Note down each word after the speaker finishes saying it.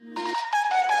Hey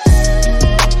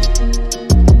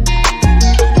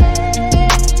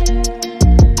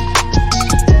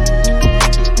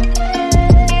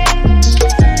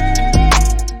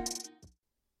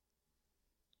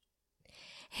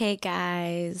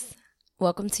guys,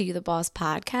 welcome to You the Boss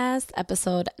Podcast,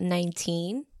 episode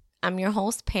 19. I'm your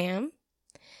host, Pam,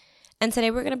 and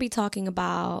today we're going to be talking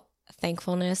about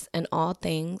thankfulness in all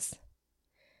things.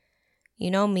 You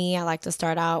know me, I like to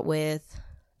start out with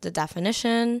the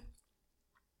definition.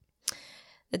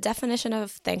 The definition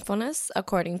of thankfulness,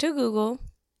 according to Google,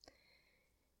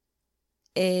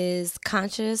 is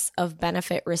conscious of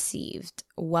benefit received,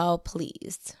 well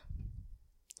pleased.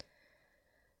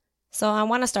 So I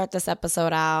want to start this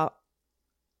episode out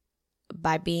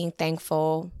by being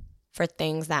thankful for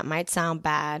things that might sound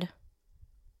bad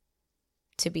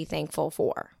to be thankful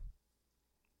for.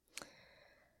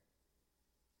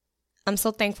 I'm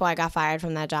so thankful I got fired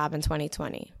from that job in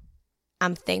 2020.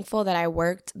 I'm thankful that I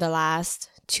worked the last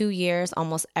 2 years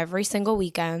almost every single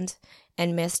weekend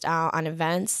and missed out on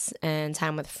events and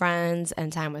time with friends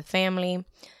and time with family.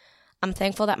 I'm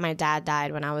thankful that my dad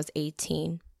died when I was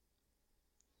 18.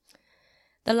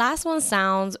 The last one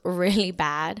sounds really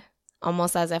bad,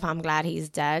 almost as if I'm glad he's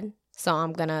dead. So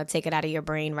I'm going to take it out of your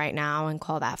brain right now and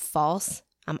call that false.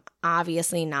 I'm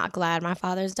obviously not glad my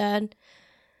father's dead.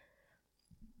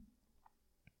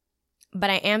 But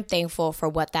I am thankful for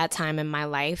what that time in my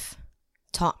life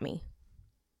taught me.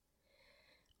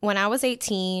 When I was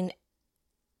 18,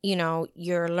 you know,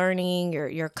 you're learning,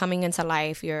 you're coming into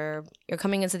life, you're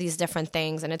coming into these different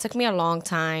things. And it took me a long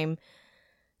time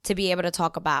to be able to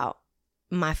talk about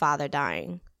my father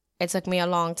dying. It took me a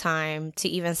long time to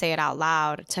even say it out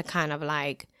loud, to kind of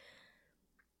like,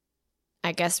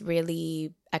 I guess,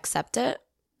 really accept it.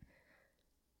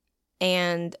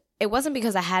 And it wasn't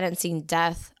because I hadn't seen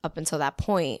death up until that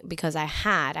point, because I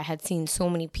had seen so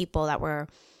many people that were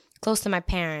close to my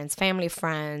parents, family,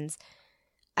 friends.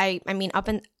 I mean,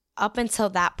 up until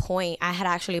that point, I had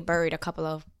actually buried a couple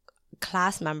of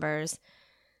class members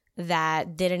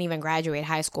that didn't even graduate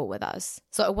high school with us.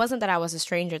 So it wasn't that I was a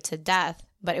stranger to death,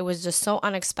 but it was just so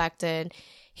unexpected.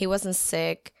 He wasn't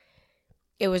sick.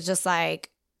 It was just like,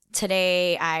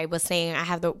 today I was saying I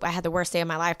had the worst day of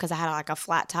my life because I had like a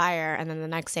flat tire, and then the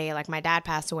next day like my dad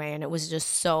passed away, and it was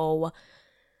so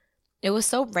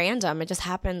random. It just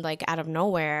happened like out of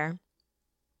nowhere.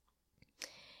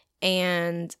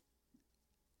 And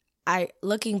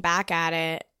looking back at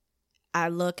it, I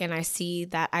look and I see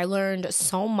that I learned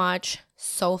so much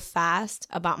so fast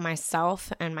about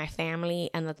myself and my family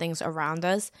and the things around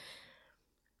us.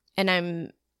 And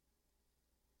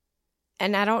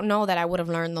I don't know that I would have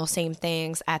learned those same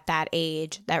things at that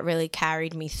age that really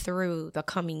carried me through the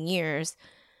coming years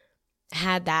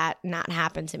had that not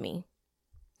happened to me.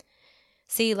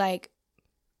 See, like,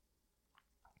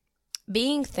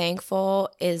 being thankful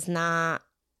is not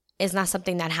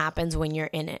something that happens when you're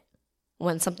in it.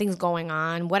 When something's going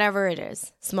on, whatever it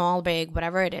is, small, big,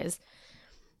 whatever it is,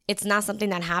 it's not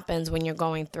something that happens when you're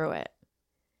going through it.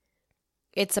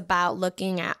 It's about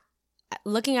looking at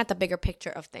the bigger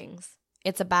picture of things.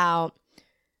 It's about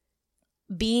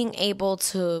being able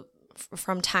to,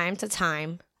 from time to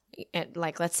time,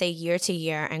 like let's say year to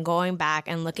year, and going back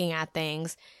and looking at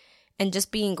things and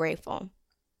just being grateful.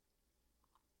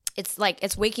 It's like,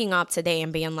 it's waking up today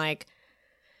and being like,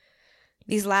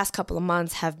 these last couple of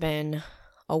months have been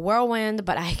a whirlwind,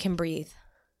 but I can breathe.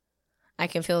 I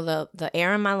can feel the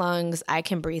air in my lungs. I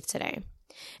can breathe today.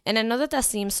 And I know that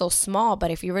seems so small, but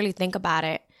if you really think about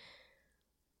it,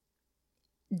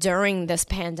 during this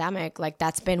pandemic, like,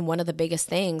 that's been one of the biggest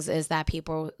things, is that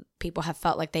people have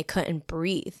felt like they couldn't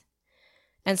breathe.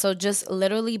 And so just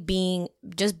literally being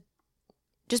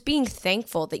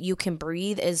thankful that you can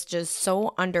breathe is just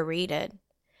so underrated.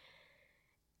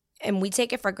 And we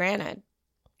take it for granted.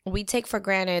 We take for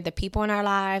granted the people in our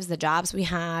lives, the jobs we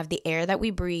have, the air that we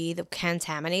breathe,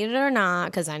 contaminated or not,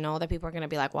 because I know that people are going to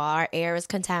be like, well, our air is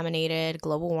contaminated,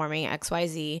 global warming,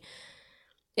 XYZ.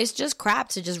 It's just crap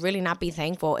to just really not be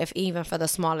thankful, if even for the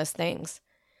smallest things.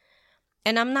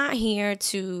 And I'm not here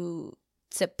to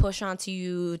push onto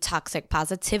you toxic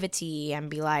positivity and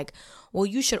be like, well,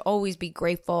 you should always be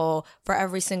grateful for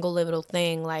every single little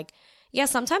thing. Like, yeah,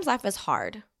 sometimes life is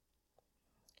hard.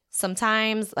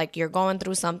 Sometimes, like, you're going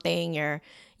through something,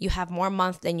 you have more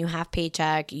month than you have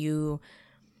paycheck, you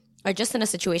are just in a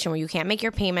situation where you can't make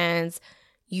your payments,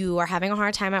 you are having a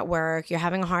hard time at work, you're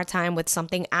having a hard time with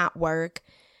something at work.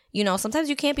 You know, sometimes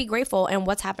you can't be grateful, and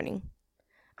what's happening?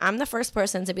 I'm the first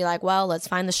person to be like, well, let's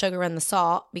find the sugar and the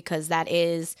salt, because that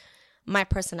is my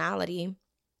personality.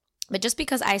 But just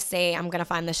because I say I'm going to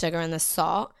find the sugar and the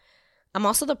salt, I'm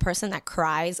also the person that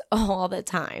cries all the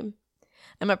time.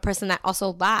 I'm a person that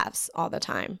also laughs all the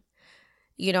time.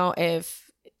 You know,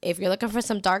 if you're looking for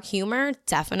some dark humor,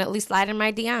 definitely slide in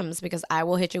my DMs because I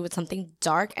will hit you with something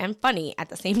dark and funny at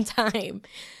the same time.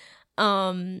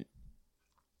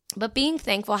 But being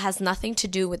thankful has nothing to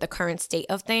do with the current state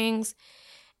of things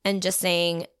and just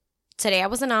saying, today I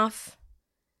was enough.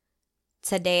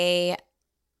 Today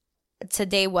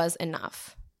was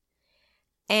enough.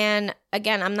 And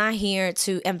again, I'm not here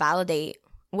to invalidate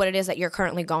what it is that you're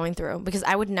currently going through because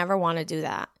I would never want to do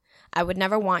that. I would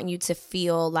never want you to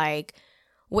feel like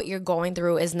what you're going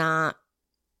through is not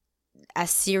as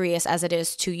serious as it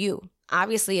is to you.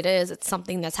 Obviously it is. It's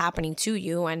something that's happening to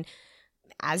you. And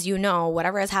as you know,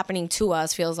 whatever is happening to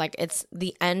us feels like it's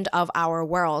the end of our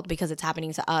world because it's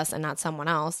happening to us and not someone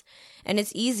else. And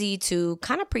it's easy to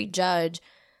kind of prejudge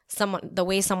the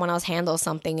way someone else handles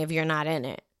something if you're not in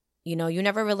it. You know, you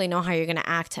never really know how you're going to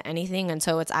act to anything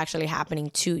until it's actually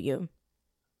happening to you.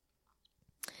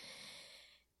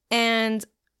 And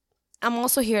I'm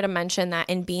also here to mention that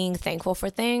in being thankful for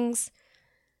things,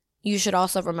 you should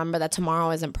also remember that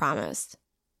tomorrow isn't promised.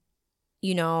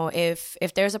 You know, if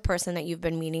there's a person that you've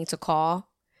been meaning to call,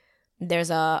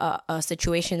 there's a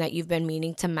situation that you've been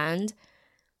meaning to mend,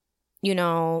 you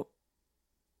know,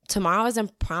 tomorrow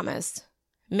isn't promised.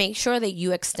 Make sure that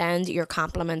you extend your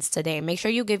compliments today. Make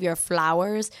sure you give your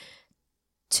flowers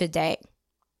today.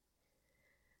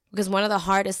 Because one of the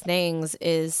hardest things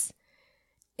is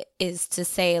to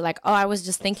say like, oh, I was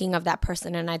just thinking of that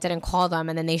person and I didn't call them.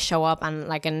 And then they show up on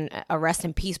like a rest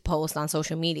in peace post on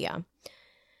social media.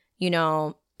 You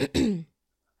know,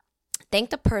 thank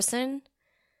the person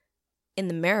in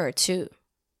the mirror too.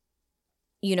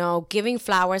 You know, giving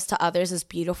flowers to others is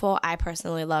beautiful. I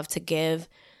personally love to give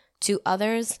to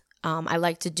others. I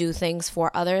like to do things for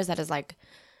others. That is like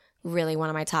really one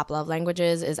of my top love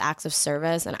languages is acts of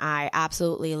service. And I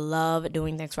absolutely love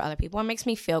doing things for other people. It makes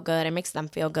me feel good. It makes them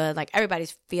feel good. Like everybody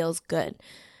feels good.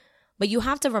 But you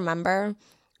have to remember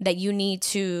that you need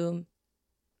to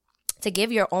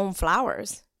give your own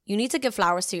flowers. You need to give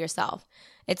flowers to yourself.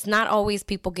 It's not always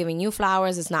people giving you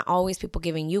flowers. It's not always people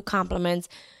giving you compliments.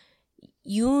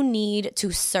 You need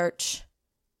to search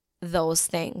those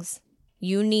things.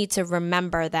 You need to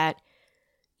remember that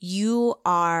you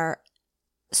are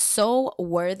so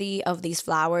worthy of these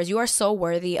flowers. You are so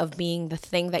worthy of being the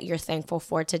thing that you're thankful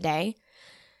for today.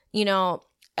 You know,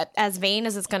 as vain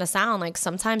as it's going to sound, like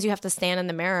sometimes you have to stand in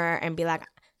the mirror and be like,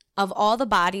 of all the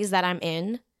bodies that I'm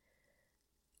in,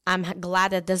 I'm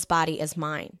glad that this body is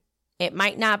mine. It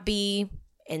might not be,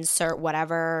 insert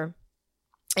whatever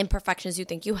imperfections you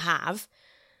think you have,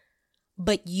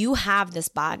 but you have this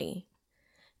body.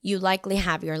 You likely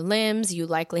have your limbs, you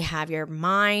likely have your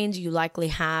mind, you likely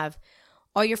have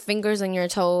all your fingers and your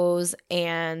toes,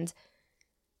 and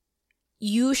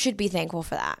you should be thankful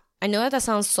for that. I know that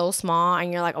sounds so small,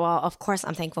 and you're like, well, of course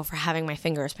I'm thankful for having my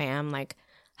fingers, Pam. Like,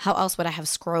 how else would I have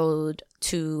scrolled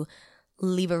to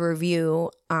leave a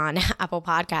review on Apple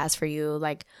Podcasts for you?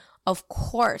 Like, of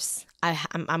course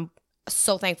I'm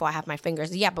so thankful I have my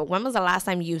fingers. Yeah, but when was the last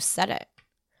time you said it?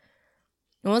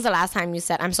 When was the last time you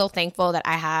said, I'm so thankful that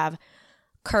I have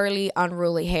curly,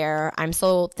 unruly hair. I'm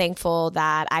so thankful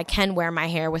that I can wear my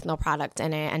hair with no product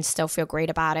in it and still feel great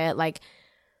about it. Like,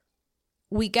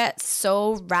 we get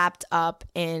so wrapped up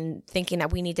in thinking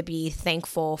that we need to be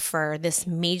thankful for this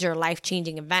major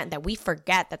life-changing event that we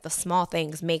forget that the small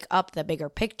things make up the bigger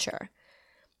picture.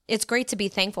 It's great to be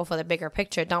thankful for the bigger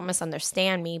picture. Don't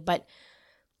misunderstand me, but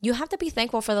you have to be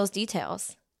thankful for those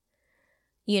details.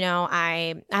 You know,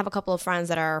 I have a couple of friends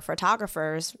that are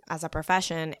photographers as a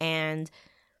profession, and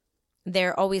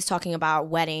they're always talking about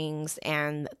weddings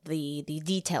and the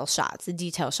detail shots.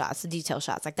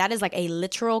 Like, that is like a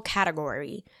literal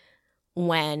category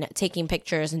when taking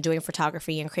pictures and doing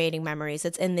photography and creating memories.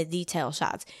 It's in the detail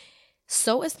shots.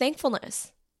 So is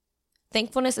thankfulness.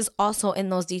 Thankfulness is also in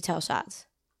those detail shots.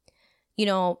 You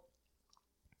know,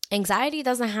 anxiety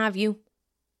doesn't have you.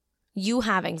 You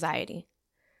have anxiety.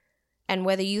 And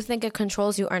whether you think it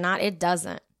controls you or not, it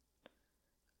doesn't.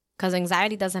 Because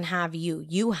anxiety doesn't have you.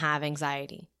 You have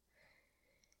anxiety.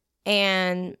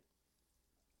 And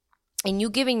in you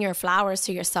giving your flowers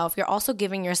to yourself, you're also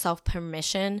giving yourself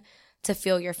permission to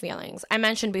feel your feelings. I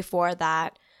mentioned before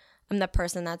that I'm the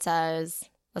person that says,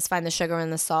 let's find the sugar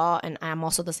in the salt. And I'm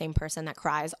also the same person that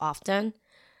cries often.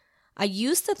 I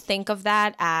used to think of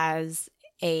that as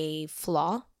a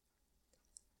flaw.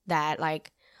 That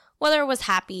like, whether it was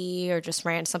happy or just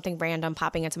something random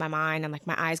popping into my mind and like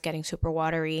my eyes getting super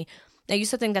watery, I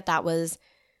used to think that that was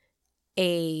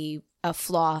a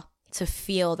flaw to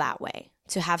feel that way,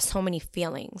 to have so many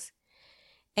feelings.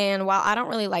 And while I don't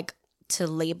really like to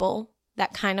label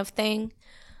that kind of thing,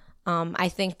 I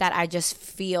think that I just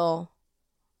feel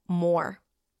more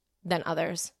than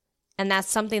others. And that's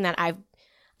something that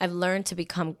I've learned to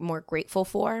become more grateful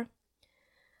for,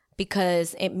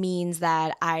 because it means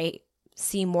that I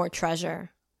see more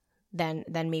treasure than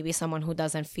maybe someone who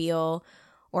doesn't feel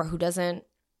or who doesn't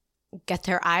get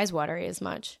their eyes watery as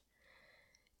much.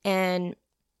 And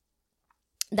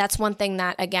that's one thing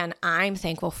that, again, I'm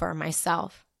thankful for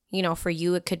myself. You know, for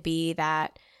you, it could be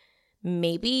that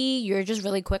maybe you're just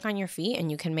really quick on your feet and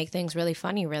you can make things really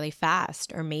funny really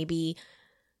fast. Or maybe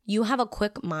you have a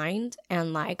quick mind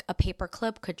and like a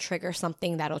paperclip could trigger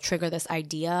something that'll trigger this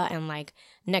idea. And like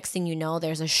next thing you know,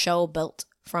 there's a show built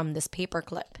from this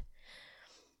paperclip.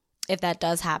 If that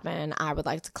does happen, I would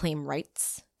like to claim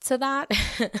rights to that.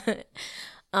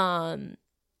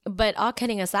 But all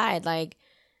kidding aside, like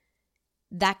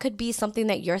that could be something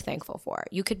that you're thankful for.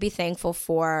 You could be thankful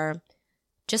for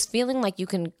just feeling like you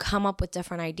can come up with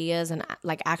different ideas and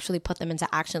like actually put them into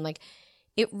action. Like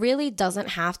it really doesn't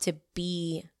have to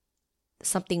be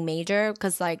something major,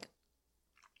 because like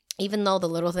even though the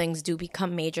little things do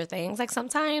become major things, like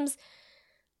sometimes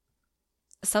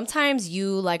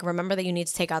you like remember that you need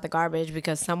to take out the garbage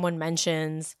because someone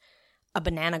mentions a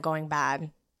banana going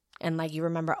bad, and like you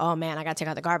remember, oh man, I gotta take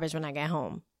out the garbage when I get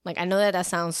home. Like I know that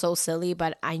sounds so silly,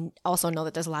 but I also know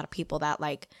that there's a lot of people that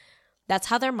like that's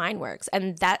how their mind works,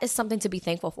 and that is something to be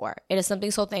thankful for. It is something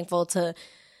so thankful to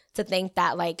think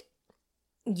that like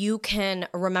you can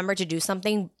remember to do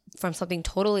something from something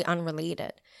totally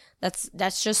unrelated.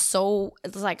 That's just so,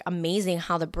 it's like amazing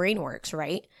how the brain works,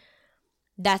 right?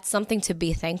 That's something to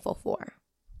be thankful for.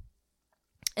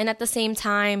 And at the same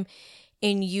time,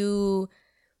 in you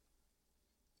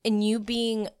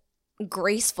being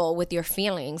graceful with your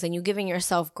feelings and you giving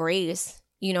yourself grace,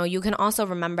 you know, you can also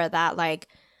remember that like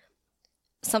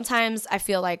sometimes I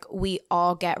feel like we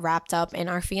all get wrapped up in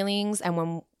our feelings,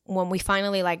 and when we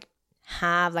finally like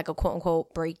have like a quote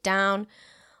unquote breakdown,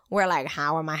 we're like,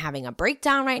 how am I having a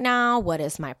breakdown right now? What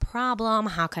is my problem?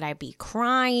 How could I be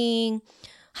crying?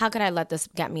 How could I let this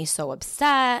get me so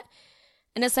upset?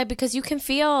 And it's like, because you can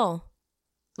feel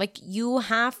like you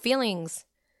have feelings.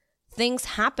 Things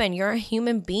happen. You're a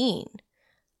human being.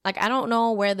 Like, I don't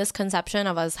know where this conception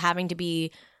of us having to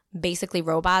be basically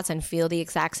robots and feel the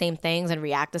exact same things and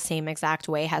react the same exact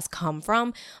way has come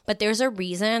from. But there's a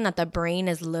reason that the brain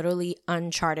is literally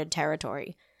uncharted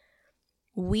territory.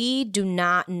 We do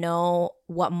not know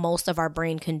what most of our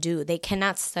brain can do. They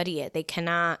cannot study it.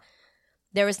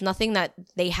 There is nothing that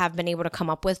they have been able to come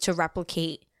up with to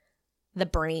replicate the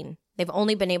brain. They've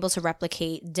only been able to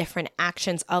replicate different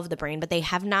actions of the brain, but they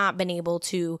have not been able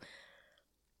to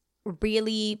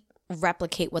really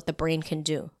replicate what the brain can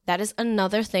do. That is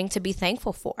another thing to be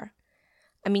thankful for.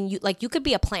 I mean, you could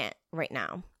be a plant right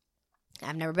now.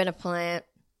 I've never been a plant.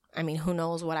 I mean, who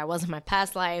knows what I was in my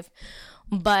past life,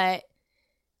 but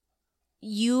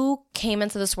you came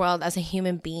into this world as a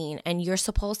human being, and you're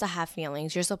supposed to have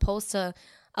feelings. You're supposed to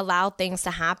allow things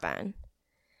to happen.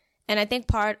 And I think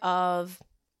part of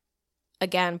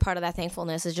that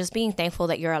thankfulness is just being thankful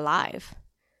that you're alive.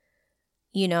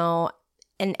 You know,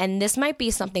 and this might be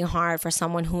something hard for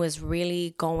someone who is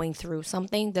really going through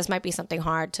something. This might be something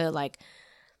hard to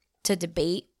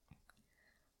debate.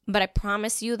 But I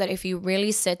promise you that if you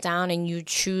really sit down and you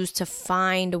choose to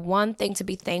find one thing to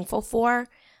be thankful for,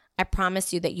 I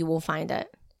promise you that you will find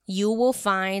it. You will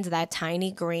find that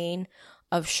tiny grain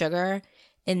of sugar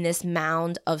in this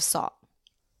mound of salt.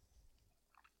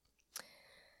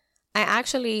 I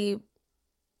actually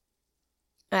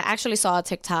saw a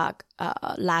TikTok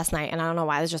last night, and I don't know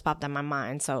why this just popped in my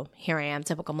mind. So here I am,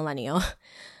 typical millennial.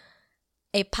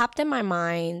 It popped in my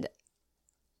mind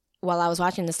while I was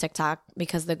watching this TikTok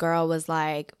because the girl was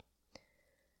like,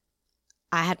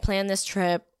 I had planned this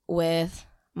trip with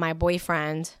my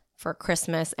boyfriend for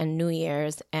Christmas and New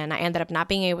Year's, and I ended up not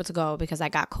being able to go because I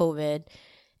got COVID,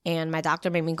 and my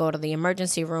doctor made me go to the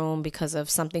emergency room because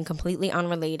of something completely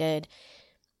unrelated,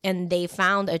 and they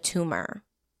found a tumor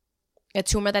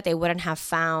that they wouldn't have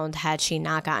found had she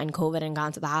not gotten COVID and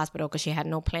gone to the hospital, because she had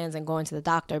no plans on going to the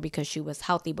doctor because she was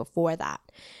healthy before that.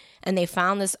 And they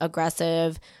found this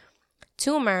aggressive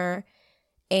tumor,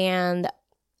 and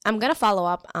I'm going to follow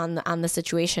up on the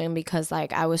situation because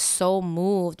like I was so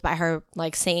moved by her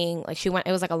like saying, like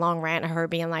it was like a long rant of her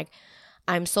being like,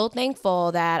 I'm so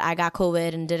thankful that I got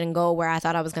COVID and didn't go where I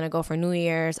thought I was going to go for New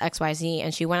Year's, XYZ.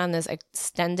 And she went on this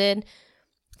extended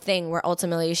thing where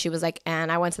ultimately she was like,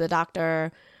 and I went to the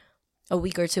doctor a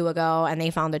week or two ago and they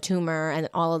found a tumor, and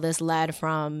all of this led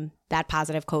from that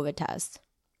positive COVID test.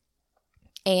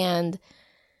 And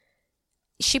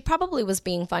she probably was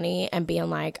being funny and being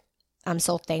like, I'm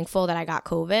so thankful that I got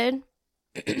COVID.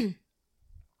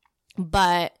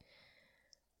 But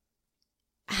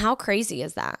how crazy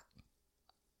is that?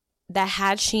 That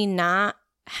had she not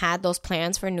had those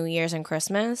plans for New Year's and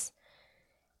Christmas,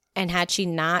 and had she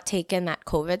not taken that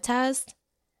COVID test,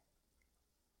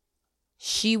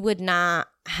 she would not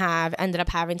have ended up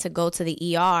having to go to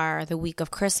the ER the week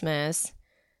of Christmas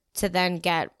to then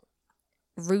get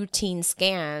routine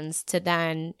scans, to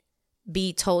then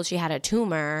be told she had a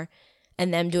tumor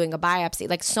and them doing a biopsy.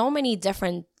 Like, so many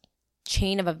different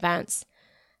chain of events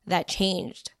that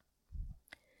changed.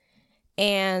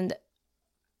 And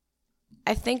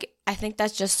I think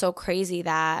that's just so crazy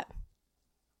that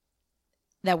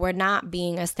we're not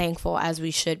being as thankful as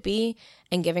we should be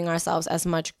and giving ourselves as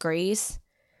much grace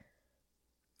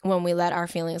when we let our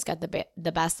feelings get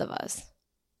the best of us.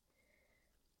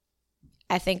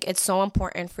 I think it's so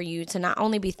important for you to not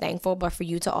only be thankful, but for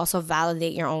you to also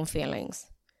validate your own feelings.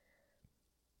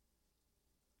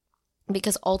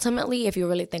 Because ultimately, if you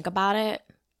really think about it,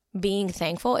 being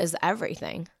thankful is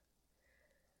everything.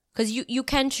 Because you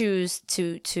can choose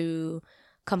to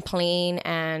complain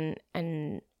and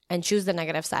choose the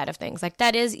negative side of things. Like,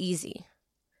 that is easy.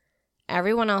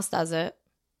 Everyone else does it.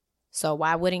 So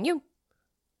why wouldn't you?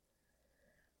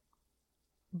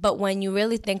 But when you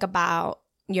really think about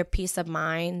your peace of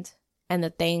mind and the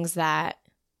things that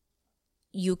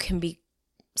you can be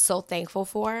so thankful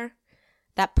for,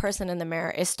 that person in the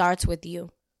mirror, it starts with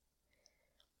you.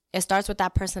 It starts with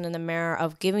that person in the mirror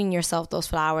of giving yourself those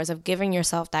flowers, of giving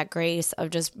yourself that grace, of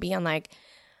just being like,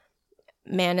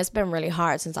 man, it's been really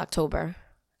hard since October.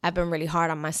 I've been really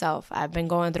hard on myself. I've been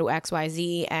going through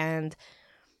XYZ and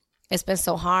it's been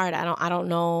so hard. I don't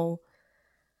know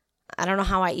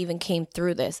how I even came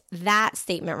through this. That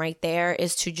statement right there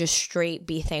is to just straight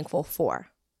be thankful for.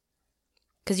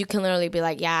 Because you can literally be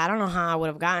like, yeah, I don't know how I would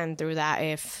have gotten through that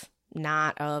if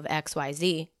not of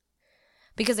XYZ.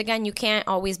 Because again, you can't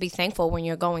always be thankful when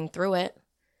you're going through it.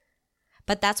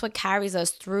 But that's what carries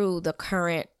us through the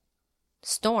current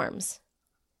storms,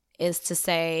 is to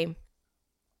say,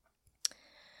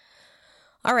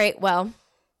 all right, well,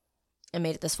 I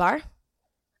made it this far.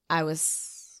 I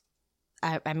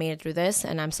made it through this,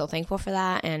 and I'm so thankful for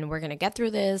that, and we're going to get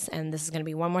through this, and this is going to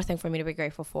be one more thing for me to be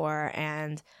grateful for,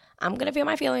 and I'm going to feel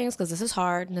my feelings because this is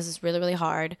hard, and this is really, really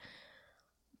hard,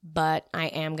 but I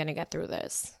am going to get through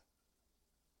this.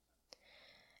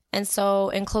 And so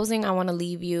in closing, I want to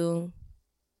leave you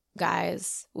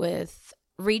guys with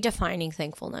redefining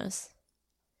thankfulness.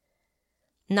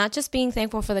 Not just being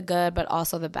thankful for the good, but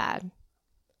also the bad.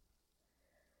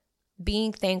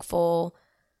 Being thankful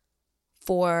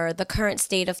for the current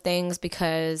state of things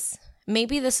because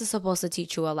maybe this is supposed to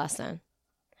teach you a lesson.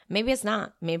 Maybe it's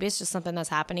not. Maybe it's just something that's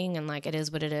happening and like it is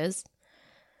what it is.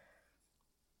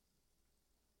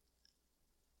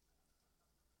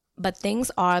 But things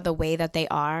are the way that they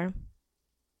are,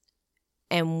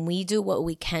 and we do what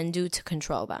we can do to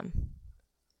control them.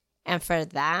 And for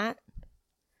that,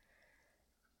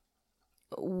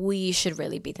 we should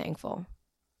really be thankful.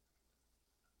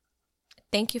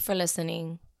 Thank you for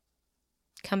listening.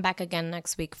 Come back again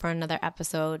next week for another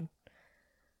episode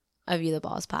of You the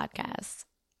Boss podcast.